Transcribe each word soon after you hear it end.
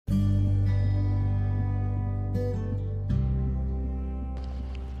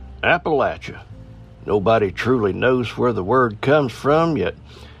Appalachia. Nobody truly knows where the word comes from, yet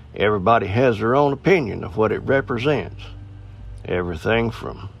everybody has their own opinion of what it represents. Everything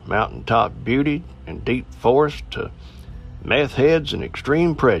from mountaintop beauty and deep forest to meth heads and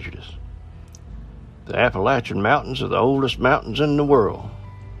extreme prejudice. The Appalachian Mountains are the oldest mountains in the world.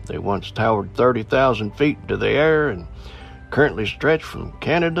 They once towered 30,000 feet into the air and currently stretch from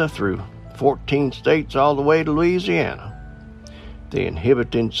Canada through 14 states all the way to Louisiana. The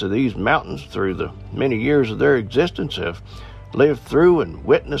inhabitants of these mountains, through the many years of their existence, have lived through and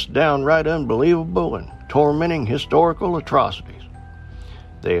witnessed downright unbelievable and tormenting historical atrocities.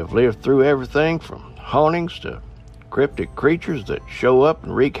 They have lived through everything from hauntings to cryptic creatures that show up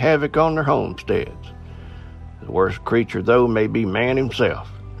and wreak havoc on their homesteads. The worst creature, though, may be man himself.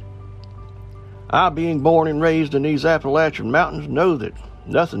 I, being born and raised in these Appalachian Mountains, know that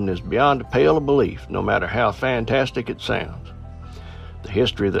nothing is beyond the pale of belief, no matter how fantastic it sounds. The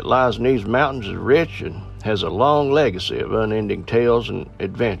history that lies in these mountains is rich and has a long legacy of unending tales and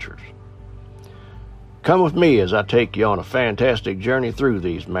adventures. Come with me as I take you on a fantastic journey through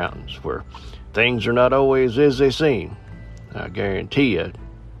these mountains, where things are not always as they seem. I guarantee you it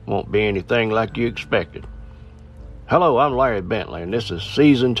won't be anything like you expected. Hello, I'm Larry Bentley, and this is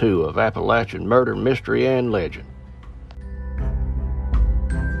Season 2 of Appalachian Murder, Mystery, and Legend.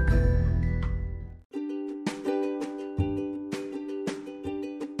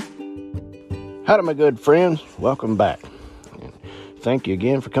 Howdy, my good friends. Welcome back. And thank you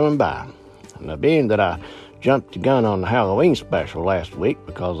again for coming by. Now, being that I jumped the gun on the Halloween special last week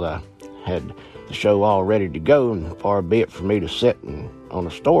because I had the show all ready to go, and far be it for me to sit on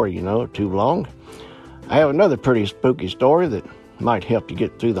a story, too long, I have another pretty spooky story that might help you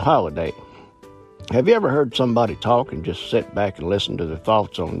get through the holiday. Have you ever heard somebody talk and just sit back and listen to their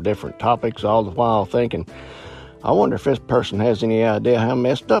thoughts on different topics, all the while thinking, I wonder if this person has any idea how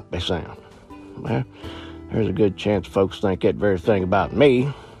messed up they sound? Well, there's a good chance folks think that very thing about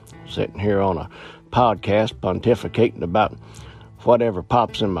me, sitting here on a podcast pontificating about whatever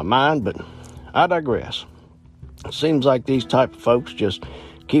pops in my mind, but I digress. It seems like these type of folks just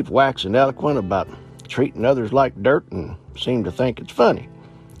keep waxing eloquent about treating others like dirt and seem to think it's funny.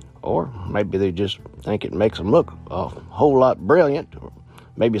 Or maybe they just think it makes them look a whole lot brilliant, or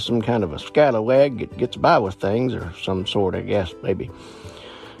maybe some kind of a scallywag that gets by with things, or some sort, I guess, maybe.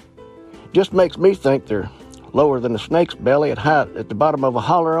 Just makes me think they're lower than a snake's belly at the bottom of a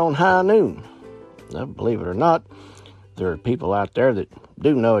holler on high noon. Now, believe it or not, there are people out there that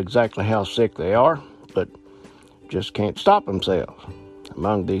do know exactly how sick they are, but just can't stop themselves.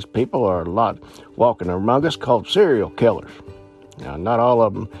 Among these people are a lot walking among us called serial killers. Now, not all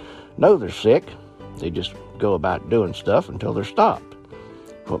of them know they're sick. They just go about doing stuff until they're stopped.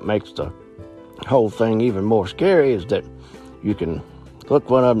 What makes the whole thing even more scary is that you can look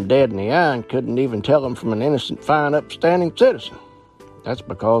one of them dead in the eye and couldn't even tell them from an innocent, fine, upstanding citizen. That's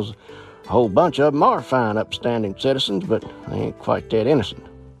because a whole bunch of them are fine, upstanding citizens, but they ain't quite that innocent.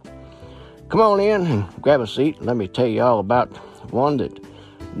 Come on in and grab a seat and let me tell you all about one that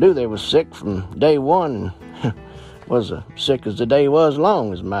knew they was sick from day one and was as sick as the day was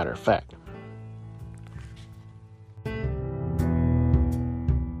long, as a matter of fact.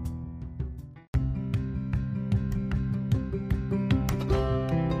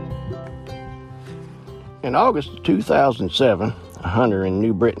 In August of 2007, a hunter in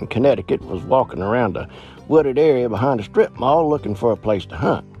New Britain, Connecticut, was walking around a wooded area behind a strip mall looking for a place to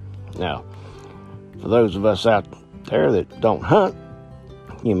hunt. Now, for those of us out there that don't hunt,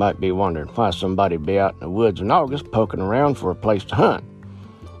 you might be wondering why somebody would be out in the woods in August poking around for a place to hunt.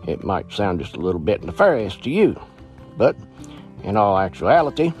 It might sound just a little bit nefarious to you, but in all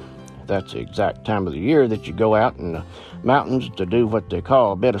actuality, that's the exact time of the year that you go out in the mountains to do what they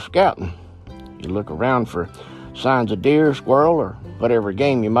call a bit of scouting. You look around for signs of deer, squirrel, or whatever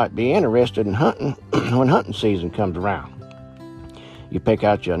game you might be interested in hunting when hunting season comes around. You pick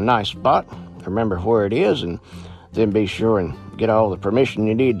out you a nice spot, remember where it is, and then be sure and get all the permission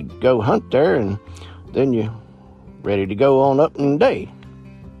you need to go hunt there, and then you're ready to go on up in the day.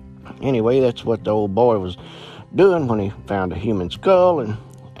 Anyway, that's what the old boy was doing when he found a human skull, and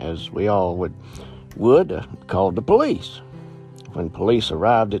as we all would called the police. When police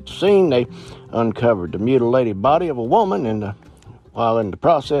arrived at the scene, they uncovered the mutilated body of a woman, and while in the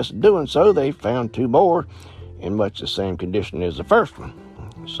process of doing so, they found two more in much the same condition as the first one.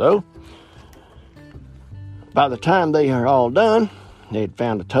 So, by the time they are all done, they had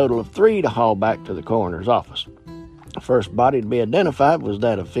found a total of 3 to haul back to the coroner's office. The first body to be identified was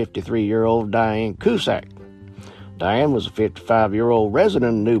that of 53-year-old Diane Cusack. Diane was a 55-year-old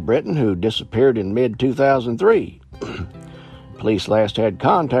resident of New Britain who disappeared in mid-2003. Police last had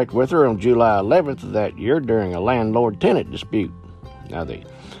contact with her on July 11th of that year during a landlord-tenant dispute. Now, they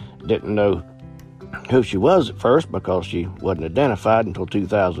didn't know who she was at first because she wasn't identified until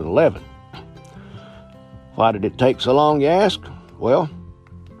 2011. Why did it take so long, you ask? Well,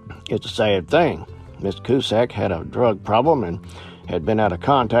 it's a sad thing. Miss Cusack had a drug problem and had been out of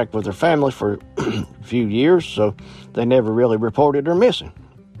contact with her family for a few years, so they never really reported her missing.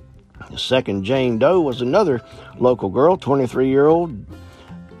 The second Jane Doe was another local girl, 23-year-old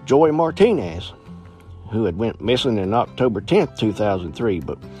Joy Martinez, who had went missing on October 10th, 2003,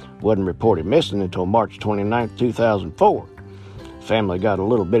 but wasn't reported missing until March 29th, 2004. Family got a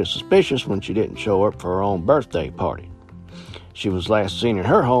little bit suspicious when she didn't show up for her own birthday party. She was last seen in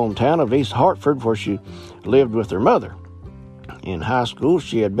her hometown of East Hartford, where she lived with her mother. In high school,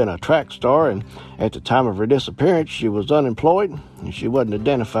 she had been a track star, and at the time of her disappearance, she was unemployed, and she wasn't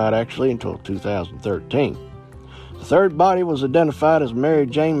identified actually until 2013. The third body was identified as Mary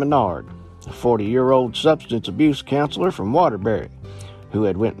Jane Menard, a 40-year-old substance abuse counselor from Waterbury, who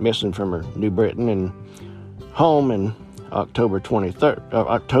had went missing from her New Britain and home in October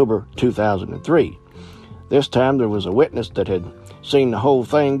 2003. This time there was a witness that had seen the whole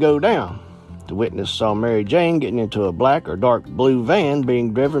thing go down. The witness saw Mary Jane getting into a black or dark blue van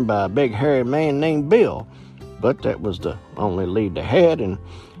being driven by a big hairy man named Bill, but that was the only lead they had, and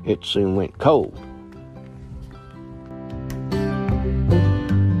it soon went cold.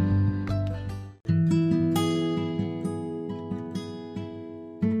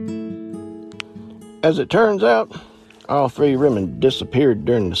 As it turns out, all three women disappeared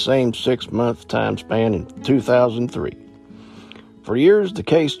during the same 6-month time span in 2003. For years, the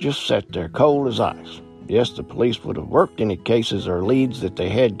case just sat there cold as ice. Yes, the police would have worked any cases or leads that they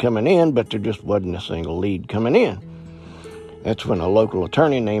had coming in, but there just wasn't a single lead coming in. That's when a local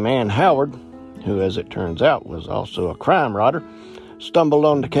attorney named Ann Howard, who, as it turns out, was also a crime writer, stumbled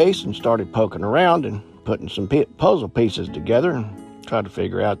on the case and started poking around and putting some puzzle pieces together and tried to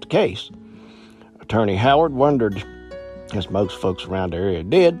figure out the case. Attorney Howard wondered, as most folks around the area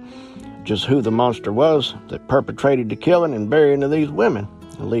did, just who the monster was that perpetrated the killing and burying of these women,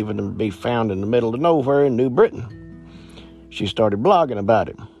 and leaving them to be found in the middle of nowhere in New Britain. She started blogging about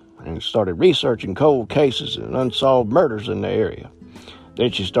it, and started researching cold cases and unsolved murders in the area. Then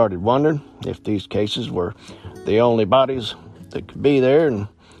she started wondering if these cases were the only bodies that could be there, and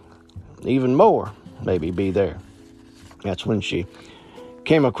even more maybe be there. That's when she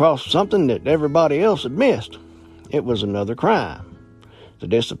came across something that everybody else had missed. It was another crime. The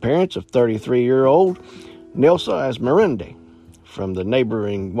disappearance of 33-year-old Nilsa Asmerinde from the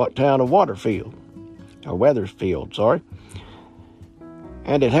neighboring town of Wethersfield.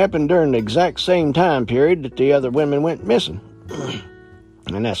 And it happened during the exact same time period that the other women went missing.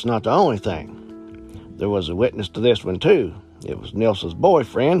 And that's not the only thing. There was a witness to this one too. It was Nilsa's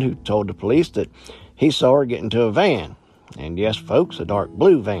boyfriend who told the police that he saw her get into a van. And yes, folks, a dark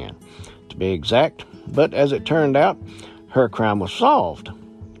blue van, to be exact. But as it turned out, her crime was solved.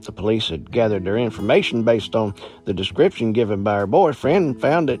 The police had gathered their information based on the description given by her boyfriend and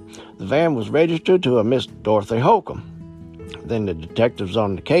found that the van was registered to a Miss Dorothy Holcomb. Then the detectives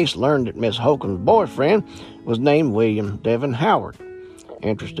on the case learned that Miss Holcomb's boyfriend was named William Devin Howard.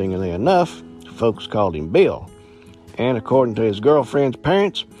 Interestingly enough, folks called him Bill. And according to his girlfriend's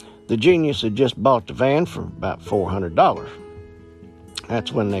parents, the genius had just bought the van for about $400.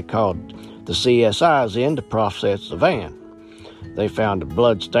 That's when they called the CSIs in to process the van. They found a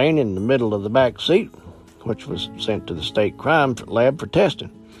blood stain in the middle of the back seat, which was sent to the state crime lab for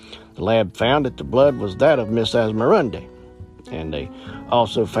testing. The lab found that the blood was that of Miss Asmerinde, and they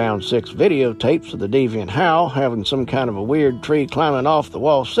also found 6 videotapes of the deviant Hal having some kind of a weird tree climbing off the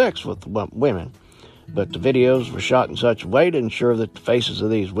wall sex with the women. But the videos were shot in such a way to ensure that the faces of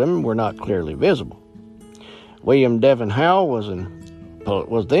these women were not clearly visible. William Devin Howell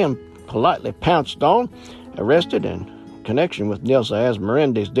was then politely pounced on, arrested in connection with Nilsa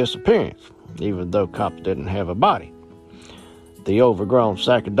Asmerinde's disappearance, even though cops didn't have a body. The overgrown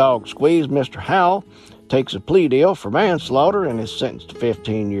sack of dog squeeze, Mr. Howell, takes a plea deal for manslaughter and is sentenced to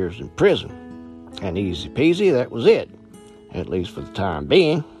 15 years in prison. And easy peasy, that was it, at least for the time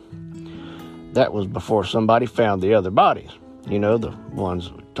being. That was before somebody found the other bodies, the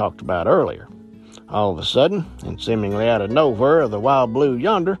ones we talked about earlier. All of a sudden, and seemingly out of nowhere of the wild blue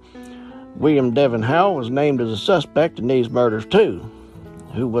yonder, William Devin Howell was named as a suspect in these murders too.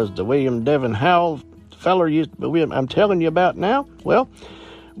 Who was the William Devin Howell feller I'm telling you about now? Well,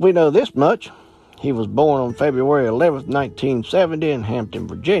 we know this much. He was born on February 11th, 1970 in Hampton,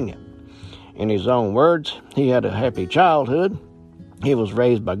 Virginia. In his own words, he had a happy childhood. He was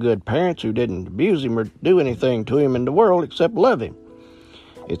raised by good parents who didn't abuse him or do anything to him in the world except love him.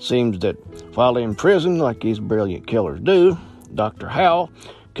 It seems that while in prison, like these brilliant killers do, Dr. Howell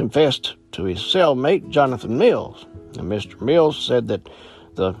confessed to his cellmate, Jonathan Mills. And Mr. Mills said that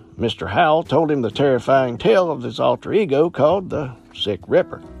Mr. Howell told him the terrifying tale of his alter ego called the Sick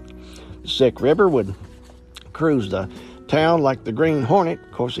Ripper. The Sick Ripper would cruise the town like the Green Hornet.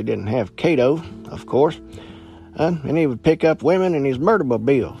 Of course, he didn't have Cato, of course. And he would pick up women in his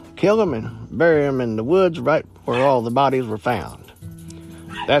murdermobile, kill them, and bury them in the woods right where all the bodies were found.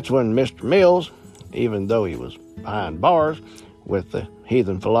 That's when Mr. Mills, even though he was behind bars with the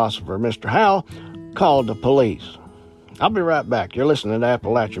heathen philosopher Mr. Howell, called the police. I'll be right back. You're listening to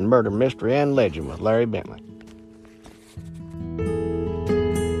Appalachian Murder, Mystery, and Legend with Larry Bentley.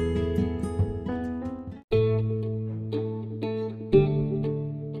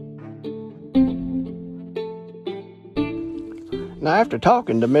 Now, after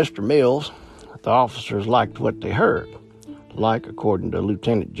talking to Mr. Mills, the officers liked what they heard. Like, according to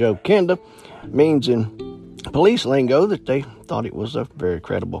Lieutenant Joe Kenda, means in police lingo that they thought it was a very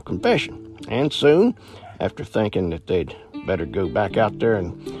credible confession. And soon, after thinking that they'd better go back out there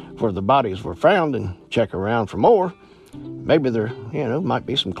and where the bodies were found and check around for more, maybe there, might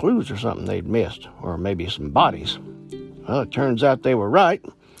be some clues or something they'd missed, or maybe some bodies. Well, it turns out they were right,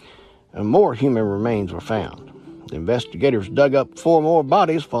 and more human remains were found. The investigators dug up 4 more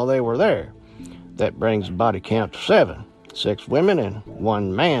bodies while they were there. That brings the body count to 7. 6 women and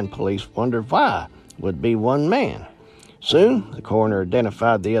 1 man. Police wondered why would be 1 man. Soon, the coroner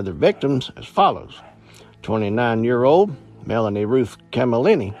identified the other victims as follows. 29-year-old Melanie Ruth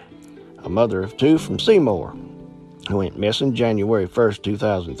Camillini, a mother of 2 from Seymour, who went missing January 1st,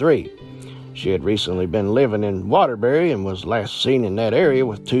 2003. She had recently been living in Waterbury and was last seen in that area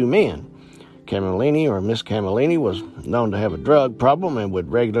with 2 men. Camillini, or Miss Camillini, was known to have a drug problem and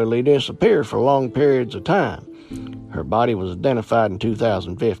would regularly disappear for long periods of time. Her body was identified in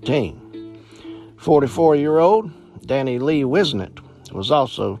 2015. 44-year-old Danny Lee Wisnett was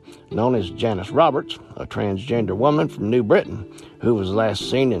also known as Janice Roberts, a transgender woman from New Britain, who was last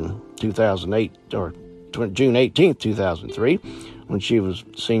seen in 2008 or June 18, 2003, when she was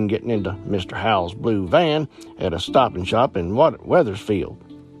seen getting into Mr. Howell's blue van at a Stop and Shop in Wethersfield.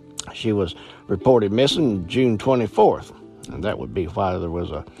 She was reported missing June 24th, and that would be why there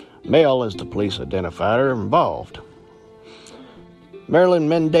was a male, as the police identified her, involved. Marilyn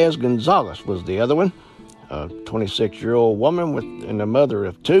Mendez Gonzalez was the other one, a 26-year-old woman and a mother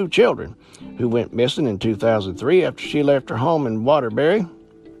of 2 children who went missing in 2003 after she left her home in Waterbury,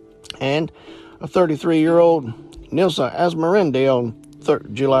 and a 33-year-old Nilsa Asmarende on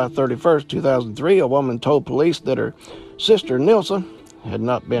July 31st, 2003. A woman told police that her sister Nilsa had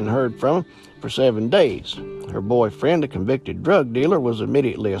not been heard from for 7 days. Her boyfriend, a convicted drug dealer, was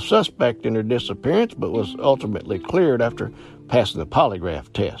immediately a suspect in her disappearance, but was ultimately cleared after passing the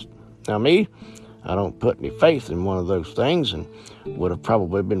polygraph test. Now me, I don't put any faith in one of those things, and would have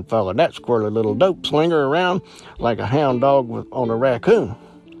probably been following that squirrely little dope slinger around like a hound dog on a raccoon.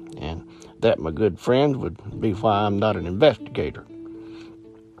 And that, my good friend, would be why I'm not an investigator.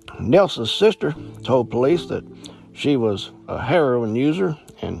 Nelson's sister told police that she was a heroin user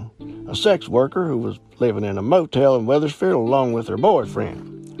and a sex worker who was living in a motel in Wethersfield along with her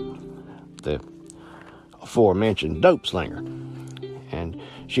boyfriend, the aforementioned dope slinger. And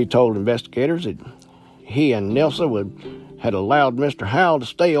she told investigators that he and Nilsa had allowed Mr. Howell to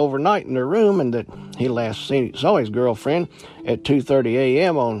stay overnight in their room, and that he last saw his girlfriend at 2:30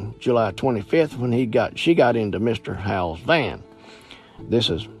 a.m. on July 25th when she got into Mr. Howell's van. This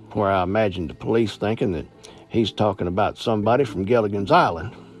is where I imagine the police thinking that he's talking about somebody from Gilligan's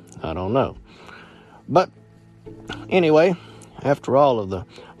Island. I don't know. But anyway, after all of the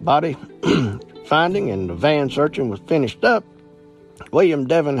body finding and the van searching was finished up, William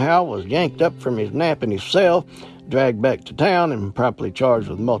Devin Howell was yanked up from his nap in his cell, dragged back to town, and promptly charged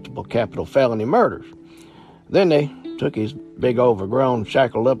with multiple capital felony murders. Then they took his big overgrown,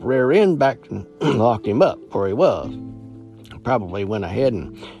 shackled up rear end back and locked him up where he was. Probably went ahead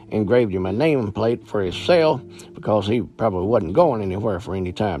and engraved him a nameplate for his cell because he probably wasn't going anywhere for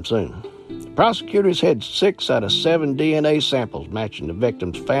any time soon. Prosecutors had 6 out of 7 DNA samples matching the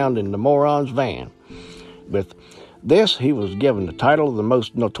victims found in the moron's van. With this, he was given the title of the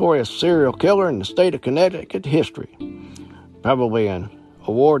most notorious serial killer in the state of Connecticut history. Probably an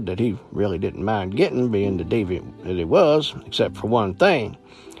award that he really didn't mind getting, being the deviant that he was, except for one thing.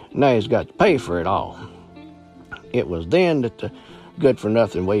 Now he's got to pay for it all. It was then that the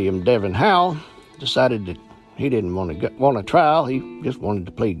good-for-nothing William Devin Howell decided that he didn't want a trial. He just wanted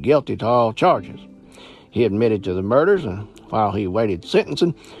to plead guilty to all charges. He admitted to the murders, and while he awaited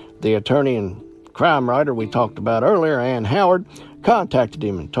sentencing, the attorney and crime writer we talked about earlier, Ann Howard, contacted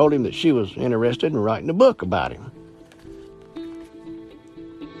him and told him that she was interested in writing a book about him.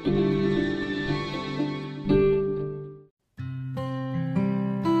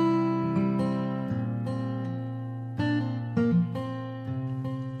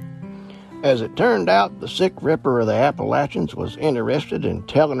 As it turned out, the sick ripper of the Appalachians was interested in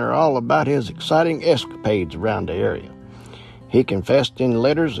telling her all about his exciting escapades around the area. He confessed in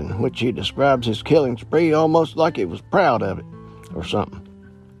letters in which he describes his killing spree almost like he was proud of it or something.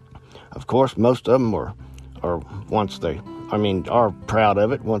 Of course, most of them are proud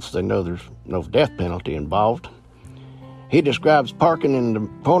of it once they know there's no death penalty involved. He describes parking in the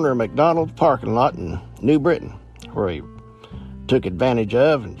corner of McDonald's parking lot in New Britain, where he took advantage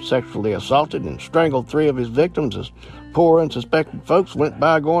of and sexually assaulted and strangled 3 of his victims as poor, unsuspecting folks went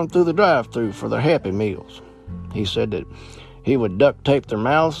by going through the drive-thru for their Happy Meals. He said that he would duct tape their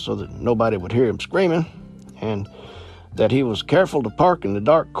mouths so that nobody would hear him screaming, and that he was careful to park in the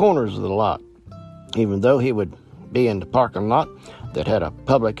dark corners of the lot, even though he would be in the parking lot that had a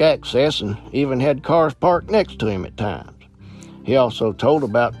public access and even had cars parked next to him at times. He also told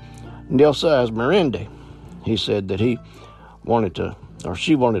about Nilsa Asmerinde. He said that she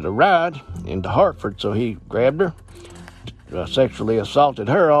wanted a ride into Hartford, so he grabbed her, sexually assaulted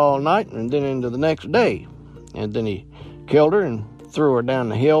her all night and then into the next day. And then he killed her and threw her down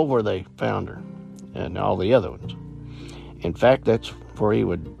the hill where they found her and all the other ones. In fact, that's where he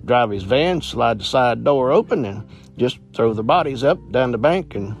would drive his van, slide the side door open, and just throw the bodies up down the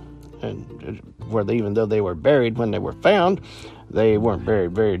bank, and even though they were buried when they were found, they weren't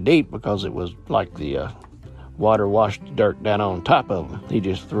buried very deep because it was like the water washed dirt down on top of them. He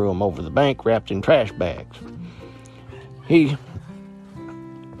just threw them over the bank wrapped in trash bags. He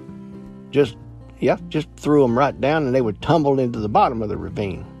just threw them right down, and they would tumble into the bottom of the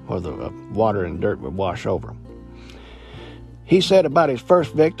ravine where the water and dirt would wash over them. He said about his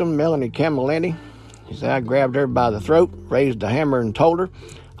first victim, Melanie Camilleri, he said, "I grabbed her by the throat, raised a hammer, and told her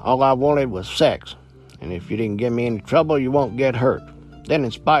all I wanted was sex. And if you didn't give me any trouble, you won't get hurt." Then,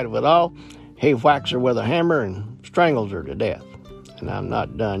 in spite of it all, he whacks her with a hammer and strangles her to death. And I'm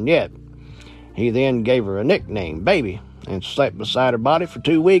not done yet. He then gave her a nickname, Baby, and slept beside her body for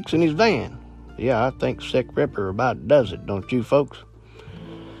 2 weeks in his van. Yeah, I think sick ripper about does it, don't you folks?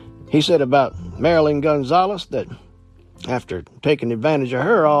 He said about Marilyn Gonzalez that after taking advantage of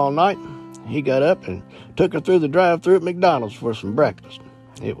her all night, he got up and took her through the drive-thru at McDonald's for some breakfast.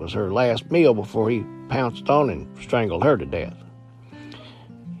 It was her last meal before he pounced on and strangled her to death.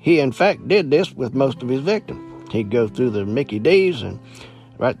 He, in fact, did this with most of his victims. He'd go through the Mickey D's and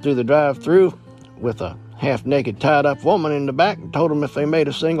right through the drive-thru with a half-naked, tied-up woman in the back and told them if they made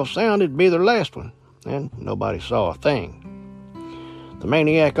a single sound, it'd be their last one. And nobody saw a thing. The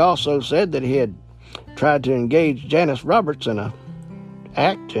maniac also said that he had tried to engage Janice Roberts in an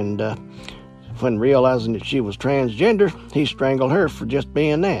act, and when realizing that she was transgender, he strangled her for just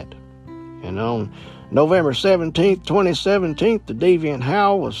being that. And on November 17, 2017, the deviant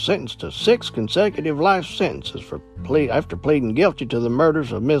Howell was sentenced to 6 consecutive life sentences after pleading guilty to the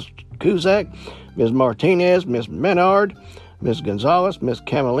murders of Ms. Cusack, Ms. Martinez, Ms. Menard, Ms. Gonzalez, Ms.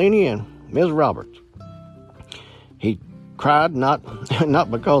 Camilleri, and Ms. Roberts. He cried not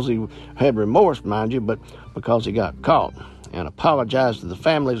because he had remorse, mind you, but because he got caught, and apologized to the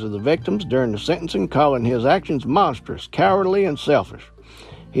families of the victims during the sentencing, calling his actions monstrous, cowardly, and selfish.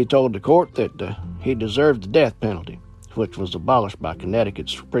 He told the court that he deserved the death penalty, which was abolished by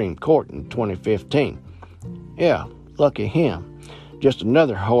Connecticut's Supreme Court in 2015. Yeah, lucky him. Just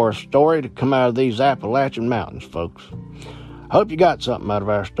another horror story to come out of these Appalachian mountains, folks. Hope you got something out of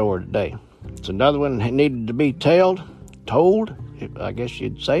our story today. It's another one that needed to be told, I guess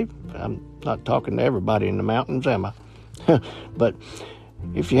you'd say. I'm not talking to everybody in the mountains, am I? But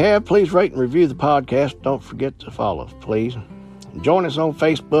if you have, please rate and review the podcast. Don't forget to follow us, please. Join us on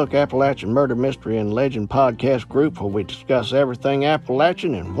Facebook, Appalachian Murder, Mystery, and Legend podcast group, where we discuss everything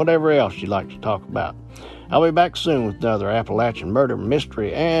Appalachian and whatever else you'd like to talk about. I'll be back soon with another Appalachian Murder,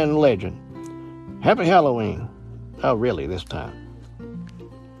 Mystery, and Legend. Happy Halloween. Oh, really, this time.